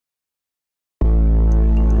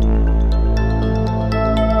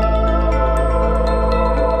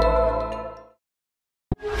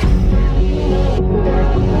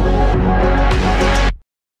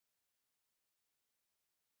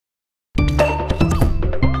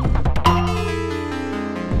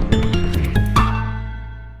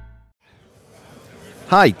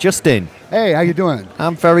Hi, Justin. Hey, how you doing?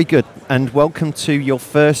 I'm very good, and welcome to your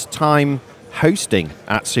first time hosting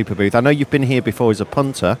at Superbooth. I know you've been here before as a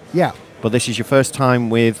punter. Yeah. But this is your first time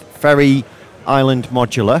with Ferry Island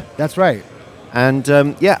Modular. That's right. And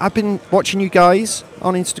yeah, I've been watching you guys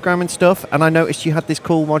on Instagram and stuff, and I noticed you had this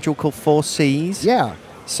cool module called 4Cs. Yeah.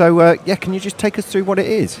 So, yeah, can you just take us through what it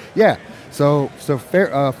is? Yeah. So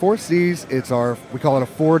 4Cs, we call it a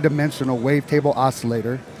 4-dimensional wavetable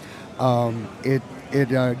oscillator. It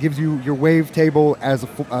gives you your wavetable as a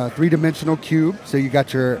 3-dimensional cube. So you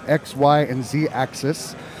got your X, Y, and Z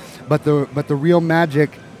axis. But the real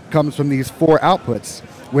magic comes from these 4 outputs,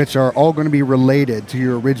 which are all going to be related to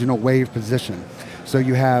your original wave position. So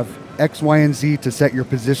you have X, Y, and Z to set your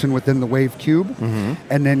position within the wave cube,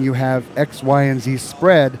 and then you have X, Y, and Z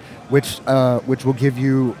spread, which will give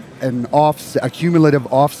you a cumulative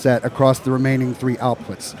offset across the remaining 3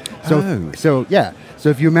 outputs. So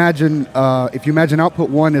if you imagine output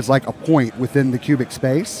 1 is like a point within the cubic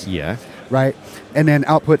space. Yeah. Right? And then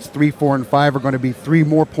outputs 3, 4, and 5 are going to be 3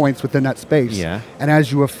 more points within that space. Yeah. And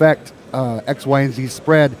as you affect X, Y, and Z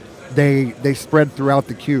spread, they spread throughout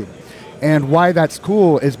the cube. And why that's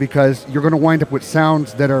cool is because you're going to wind up with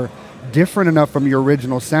sounds that are different enough from your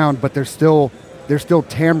original sound, but they're still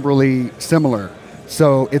timbrally similar.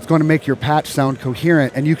 So it's going to make your patch sound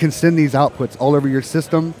coherent, and you can send these outputs all over your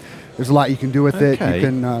system. There's a lot you can do with it. You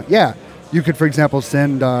can, you could, for example,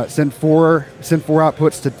 send 4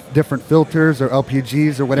 outputs to different filters or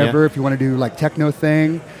LPGs or whatever. If you want to do like techno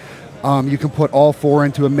thing, you can put all 4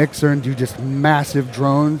 into a mixer and do just massive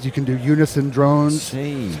drones. You can do unison drones.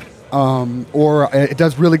 Or it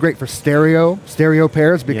does really great for stereo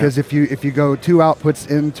pairs, because if you go 2 outputs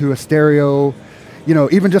into a stereo,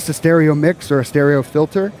 even just a stereo mix or a stereo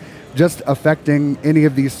filter, just affecting any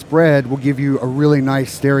of these spread will give you a really nice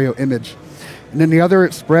stereo image. And then the other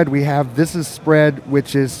spread we have, this is spread,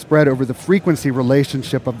 which is spread over the frequency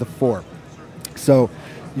relationship of the 4. So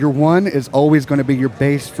your 1 is always going to be your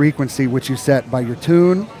base frequency, which you set by your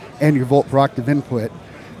tune and your volt per octave input.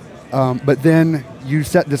 But then you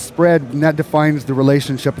set the spread, and that defines the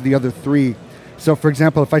relationship of the other 3. So for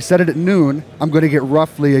example, if I set it at noon, I'm going to get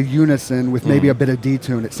roughly a unison with maybe a bit of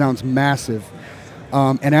detune. It sounds massive.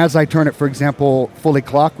 And as I turn it, for example, fully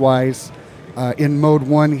clockwise, in mode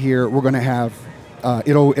 1 here, we're going to have,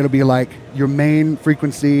 it'll be like your main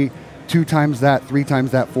frequency, 2 times that, 3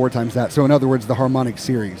 times that, 4 times that. So in other words, the harmonic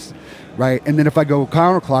series, right? And then if I go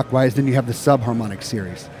counterclockwise, then you have the subharmonic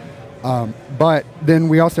series. But then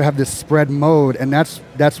we also have this spread mode, and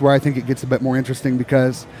that's where I think it gets a bit more interesting,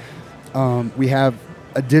 because we have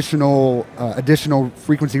additional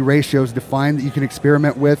frequency ratios defined that you can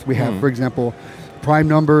experiment with. We have, for example, prime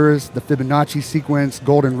numbers, the Fibonacci sequence,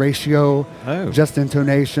 golden ratio, just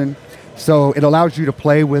intonation. So it allows you to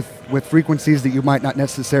play with frequencies that you might not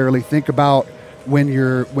necessarily think about when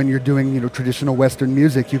you're doing traditional Western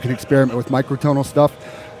music. You can experiment with microtonal stuff.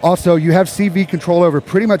 Also, you have CV control over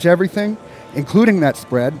pretty much everything, including that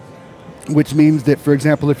spread, which means that, for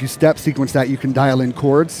example, if you step sequence that, you can dial in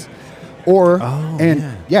chords,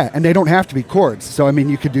 and they don't have to be chords. So I mean,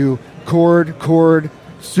 you could do chord,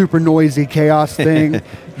 super noisy chaos thing, and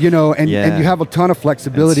you have a ton of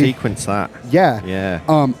flexibility. And sequence that.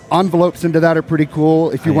 Envelopes into that are pretty cool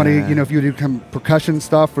if you want to, if you do some percussion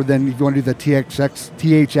stuff, or then if you want to do the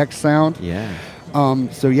THX sound.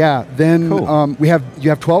 Then you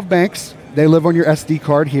have 12 banks. They live on your SD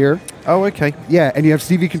card here. Oh, okay. Yeah, and you have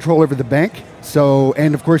CV control over the bank. So,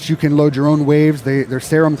 and of course you can load your own waves. They're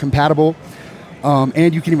Serum compatible.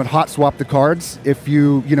 And you can even hot swap the cards. If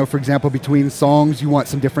you for example, between songs, you want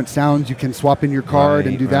some different sounds, you can swap in your card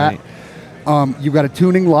and do that. You've got a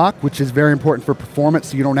tuning lock, which is very important for performance,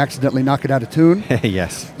 so you don't accidentally knock it out of tune.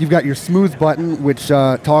 Yes. You've got your smooth button, which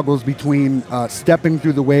toggles between stepping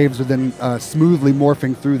through the waves or then smoothly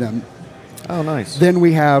morphing through them. Oh, nice. Then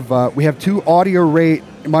we have 2 audio rate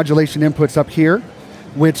modulation inputs up here,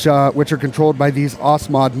 which are controlled by these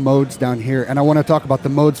OSMOD modes down here. And I want to talk about the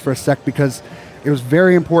modes for a sec, because it was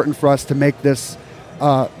very important for us to make this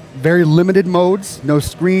very limited modes, no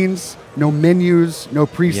screens, no menus, no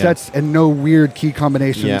presets, and no weird key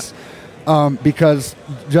combinations. Because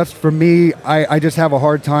just for me, I just have a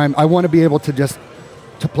hard time. I want to be able to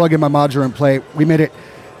plug in my modular and play. We made it,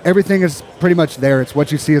 everything is pretty much there. It's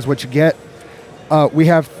what you see is what you get.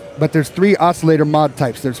 But there's 3 oscillator mod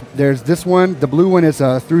types. There's this one. The blue one is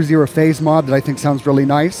a through 0 phase mod that I think sounds really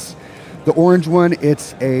nice. The orange one,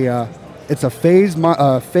 it's a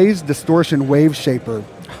phase distortion wave shaper.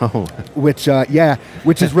 Oh. which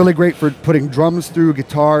is really great for putting drums through,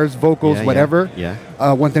 guitars, vocals, Yeah, whatever. Yeah.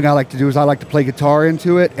 One thing I like to do is I like to play guitar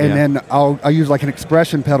into it, and then I'll use like an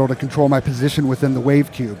expression pedal to control my position within the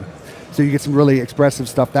wavecube. So you get some really expressive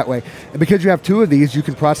stuff that way. And because you have two of these, you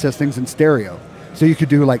can process things in stereo. So you could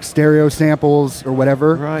do like stereo samples or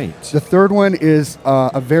whatever. Right. The third one is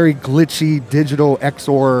a very glitchy digital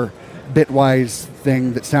XOR bitwise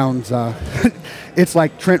thing that sounds it's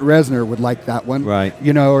like Trent Reznor would like that one, right?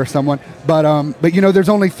 You know, or someone. But you know, there's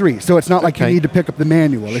only 3, so it's not like you need to pick up the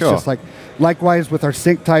manual. Sure. It's just like, likewise with our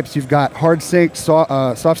sync types, you've got hard sync,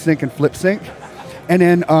 soft sync, and flip sync, and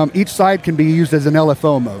then each side can be used as an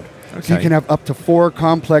LFO mode. Okay. So you can have up to 4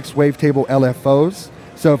 complex wavetable LFOs.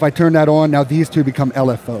 So if I turn that on, now these 2 become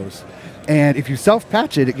LFOs. And if you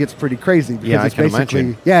self-patch it, it gets pretty crazy. Because it's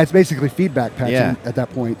basically, it's basically feedback patching at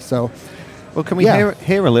that point. So, well, can we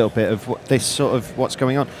hear a little bit of this sort of what's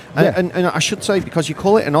going on? And I should say, because you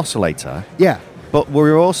call it an oscillator, but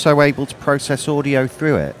we're also able to process audio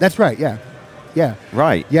through it. That's right. Yeah.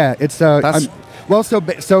 Right. Yeah. It's well,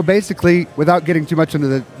 so basically, without getting too much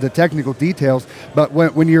into the technical details, but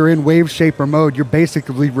when you're in wave shaper mode, you're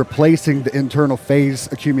basically replacing the internal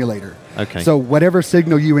phase accumulator. Okay. So whatever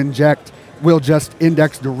signal you inject will just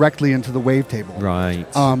index directly into the wavetable. Right.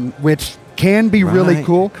 Which can be really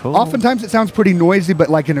cool. Oftentimes it sounds pretty noisy, but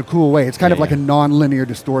like in a cool way. It's kind of like a non-linear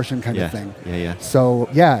distortion kind of thing. Yeah. So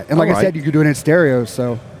and like I said, you could do it in stereo.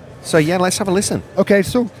 So yeah, let's have a listen. Okay.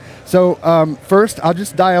 So first I'll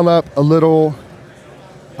just dial up a little.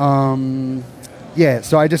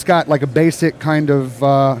 So I just got like a basic kind of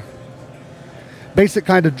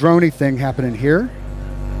droney thing happening here.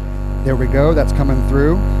 There we go. That's coming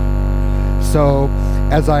through. So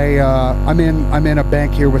as I'm in a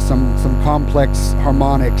bank here with some complex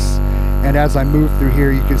harmonics, and as I move through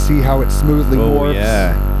here, you can see how it smoothly morphs.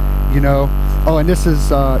 Yeah. You know. Oh, and this is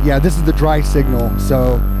the dry signal.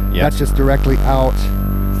 So that's just directly out.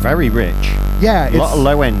 Very rich. Yeah, a lot of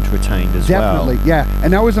low end retained as well. Definitely, yeah.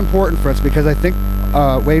 And that was important for us because I think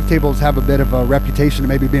wavetables have a bit of a reputation of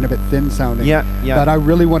maybe being a bit thin sounding. Yeah. But I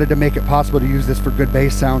really wanted to make it possible to use this for good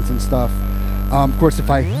bass sounds and stuff. Of course, if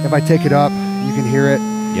I take it up, you can hear it.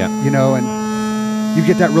 Yeah. You know, and you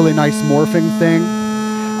get that really nice morphing thing.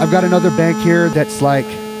 I've got another bank here that's like,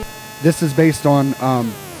 this is based on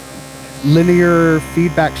linear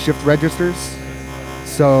feedback shift registers.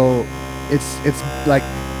 So it's like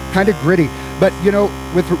kind of gritty, but you know,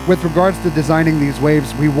 with regards to designing these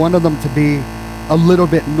waves, we wanted them to be a little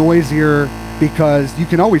bit noisier because you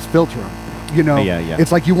can always filter them. You know,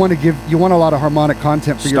 it's like you want a lot of harmonic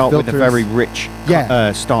content for your filters. Start with a very rich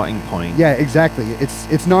starting point. Yeah, exactly.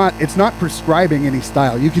 It's not prescribing any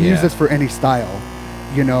style. You can use this for any style.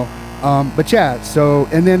 You know, but yeah. So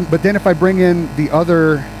but then if I bring in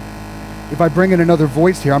another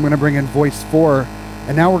voice here, I'm going to bring in voice 4,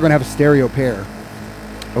 and now we're going to have a stereo pair.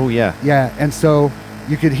 Oh, yeah. Yeah, and so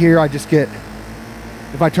you could hear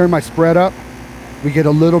if I turn my spread up, we get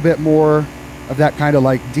a little bit more of that kind of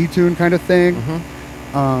like detune kind of thing.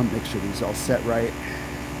 Mm-hmm. Make sure these are all set right.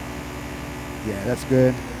 Yeah, that's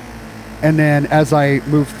good. And then as I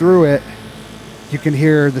move through it, you can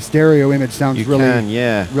hear the stereo image sounds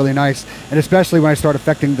really nice. And especially when I start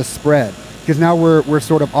affecting the spread, because now we're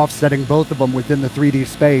sort of offsetting both of them within the 3D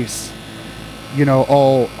space. You know,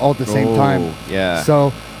 all at the same time. Yeah.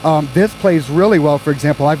 So this plays really well. For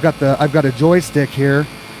example, I've got a joystick here.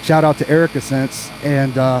 Shout out to Erica Sense,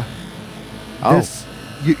 and this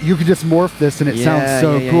you can just morph this, and it sounds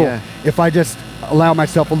so cool. Yeah. If I just allow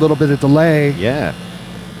myself a little bit of delay. Yeah.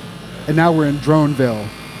 And now we're in Droneville,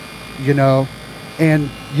 you know, and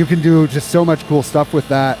you can do just so much cool stuff with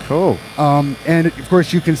that. Cool. And of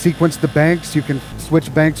course, you can sequence the banks. You can switch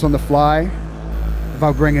banks on the fly.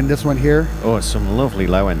 I'll bring in this one here. Oh, it's some lovely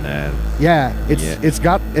low end there. Yeah, it's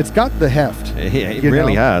got the heft. Yeah, it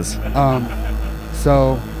really has.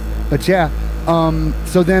 So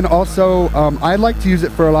then also I like to use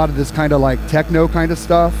it for a lot of this kind of like techno kind of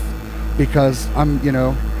stuff because I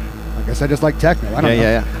guess I just like techno. I don't know.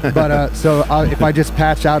 Yeah. But if I just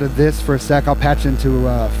patch out of this for a sec, I'll patch into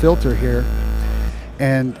a filter here,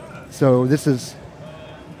 and so this is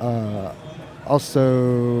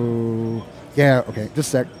also. Yeah, okay,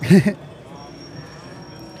 just a sec.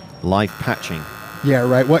 Live patching. Yeah,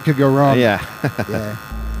 right. What could go wrong? Yeah.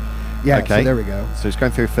 Yeah, okay. So there we go. So it's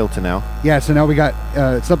going through a filter now. Yeah, so now we got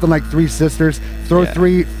something like 3 sisters. Throw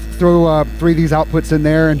three of these outputs in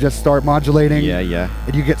there and just start modulating. Yeah.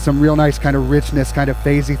 And you get some real nice kind of richness, kind of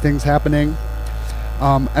phasey things happening.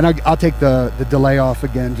 And I'll take the delay off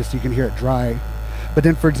again just so you can hear it dry. But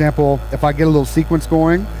then, for example, if I get a little sequence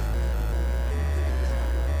going,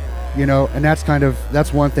 you know, and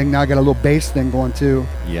that's one thing. Now I got a little bass thing going too.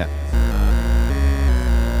 Yeah.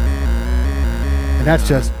 And that's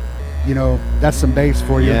just, you know, that's some bass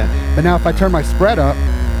for you. Yeah. But now if I turn my spread up,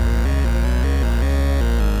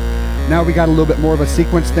 now we got a little bit more of a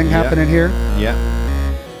sequence thing happening here. Yeah.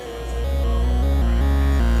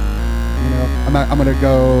 You know, I'm gonna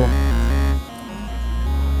go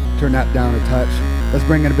turn that down a touch. Let's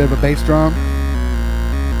bring in a bit of a bass drum.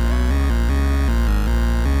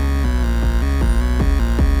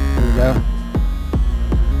 There we go.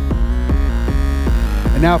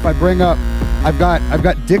 And now if I bring up, I've got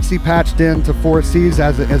Dixie patched in to 4Cs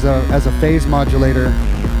as a phase modulator.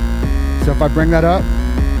 So if I bring that up,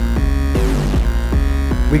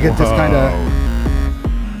 we get this kind of,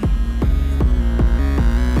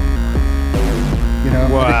 you know.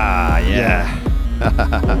 Wow, yeah. I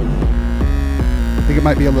think it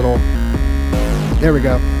might be a little, there we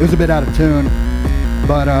go. It was a bit out of tune,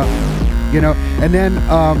 but you know, and then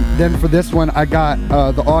for this one, I got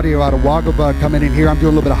the audio out of Wogglebug coming in here. I'm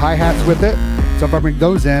doing a little bit of hi-hats with it. So if I bring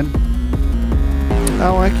those in.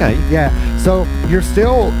 Oh, okay. Yeah, so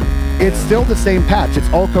it's still the same patch. It's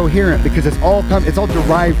all coherent because it's all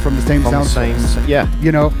derived from the same sound source. Yeah.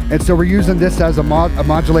 You know, and so we're using this as a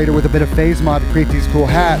modulator with a bit of phase mod to create these cool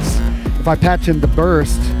hats. If I patch in the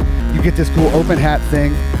burst, you get this cool open hat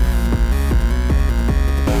thing.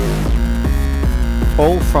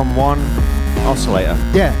 All from one oscillator.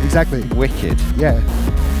 Yeah, exactly. Wicked. Yeah.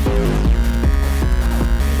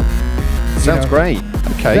 Sounds great.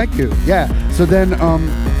 Okay. Thank you. Yeah. So then,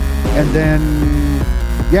 and then,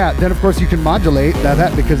 yeah, then of course you can modulate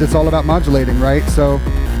that because it's all about modulating, right? So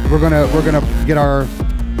we're gonna get our,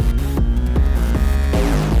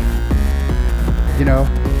 you know,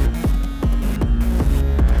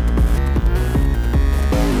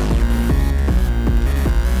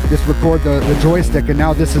 just record the joystick, and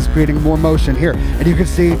now this is creating more motion here. And you can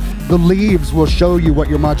see the leaves will show you what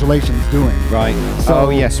your modulation is doing. Right. So, oh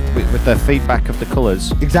yes, with the feedback of the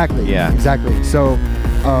colors. Exactly. Yeah. Exactly. So,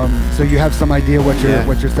 so you have some idea what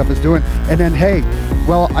your stuff is doing. And then, hey,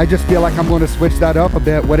 well, I just feel like I'm going to switch that up a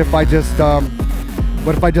bit. What if I just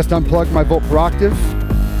unplug my volt per octave?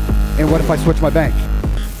 And what if I switch my bank?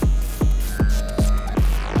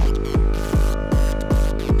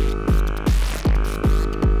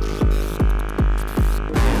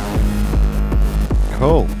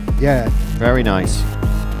 Cool. Yeah. Very nice.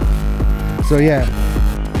 So yeah.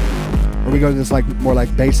 Or we go to this more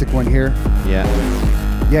basic one here. Yeah.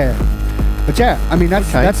 Yeah. But yeah, I mean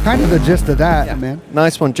that's kind of the gist of that, man.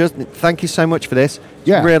 Nice one. Just thank you so much for this.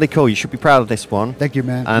 Yeah. Really cool. You should be proud of this one. Thank you,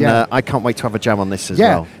 man. And I can't wait to have a jam on this as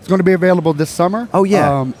well. It's going to be available this summer. Oh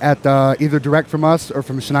yeah. At either direct from us or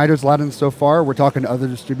from Schneider's. A lot of them so far. We're talking to other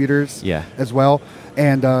distributors. As well.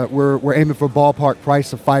 And we're aiming for a ballpark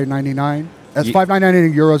price of $5.99. That's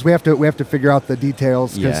 €5.99 euros. We have to figure out the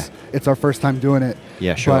details because it's our first time doing it.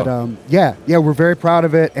 Yeah, sure. But yeah, we're very proud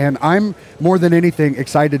of it, and I'm more than anything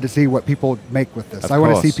excited to see what people make with this. I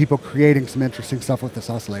want to see people creating some interesting stuff with this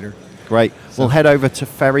oscillator. Great. So we'll head over to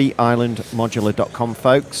ferryislandmodular.com,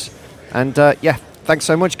 folks, and yeah, thanks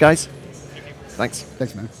so much, guys. Thanks.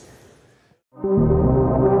 Thanks, man.